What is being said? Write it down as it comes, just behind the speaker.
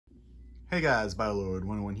Hey guys,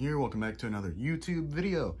 Biolord101 here. Welcome back to another YouTube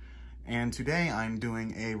video. And today I'm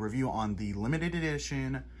doing a review on the limited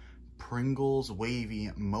edition Pringles Wavy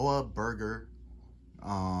Moa Burger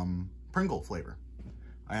Pringle flavor.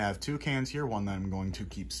 I have two cans here, one that I'm going to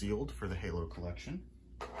keep sealed for the Halo collection,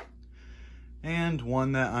 and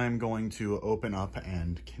one that I'm going to open up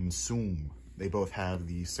and consume. They both have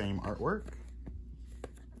the same artwork.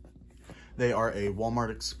 They are a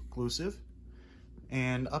Walmart exclusive.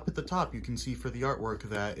 And up at the top, you can see for the artwork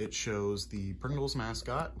that it shows the Pringles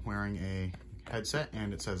mascot wearing a headset,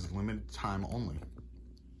 and it says limited time only.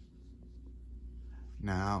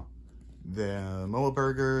 Now, the Moa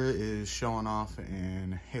Burger is showing off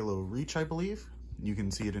in Halo Reach, I believe. You can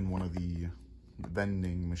see it in one of the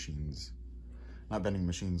vending machines. Not vending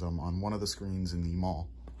machines, on one of the screens in the mall.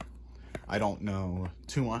 I don't know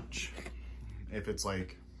too much if it's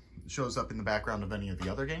like, shows up in the background of any of the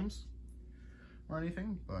other games or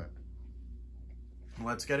anything, but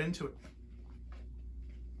let's get into it.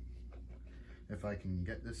 If I can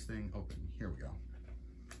get this thing open, here we go.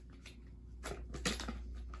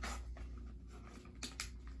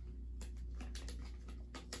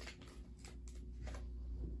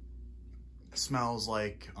 It smells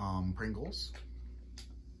like Pringles,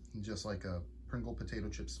 just like a Pringle potato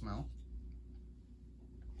chip smell.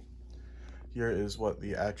 Here is what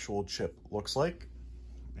the actual chip looks like,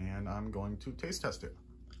 and I'm going to taste test it.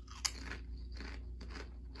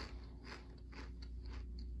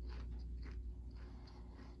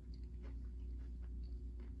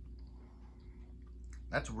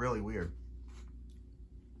 That's really weird.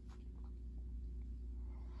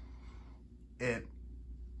 It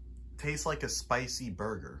tastes like a spicy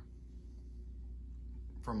burger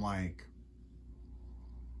from like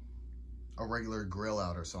a regular grill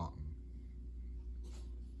out or something.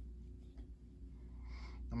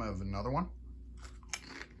 I'm gonna have another one.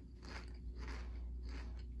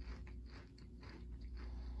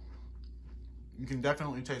 You can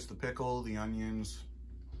definitely taste the pickle, the onions,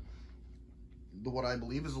 what I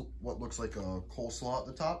believe is what looks like a coleslaw at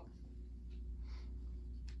the top.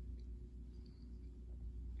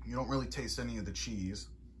 You don't really taste any of the cheese,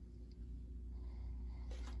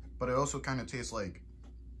 but it also kind of tastes like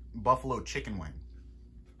buffalo chicken wing.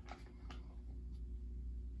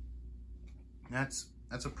 That's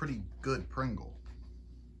a pretty good Pringle.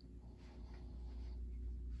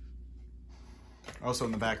 Also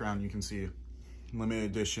in the background, you can see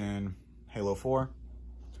limited edition Halo 4,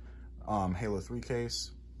 Halo 3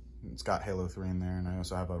 case. It's got Halo 3 in there, and I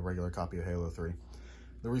also have a regular copy of Halo 3.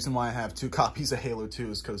 The reason why I have two copies of Halo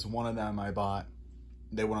 2 is because one of them I bought,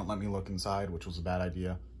 they wouldn't let me look inside, which was a bad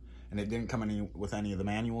idea. And it didn't come with any of the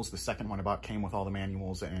manuals. The second one I bought came with all the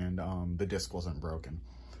manuals, and the disc wasn't broken.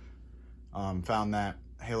 Found that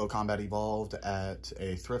Halo Combat Evolved at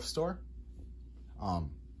a thrift store.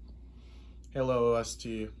 Halo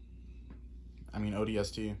ODST,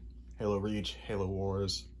 Halo Reach, Halo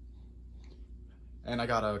Wars. And I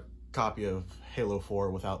got a copy of Halo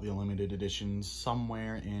 4 without the limited edition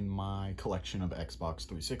somewhere in my collection of Xbox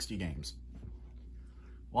 360 games.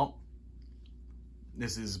 Well,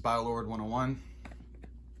 this is Biolord101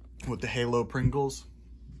 with the Halo Pringles,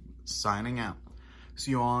 signing out.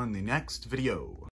 See you on the next video.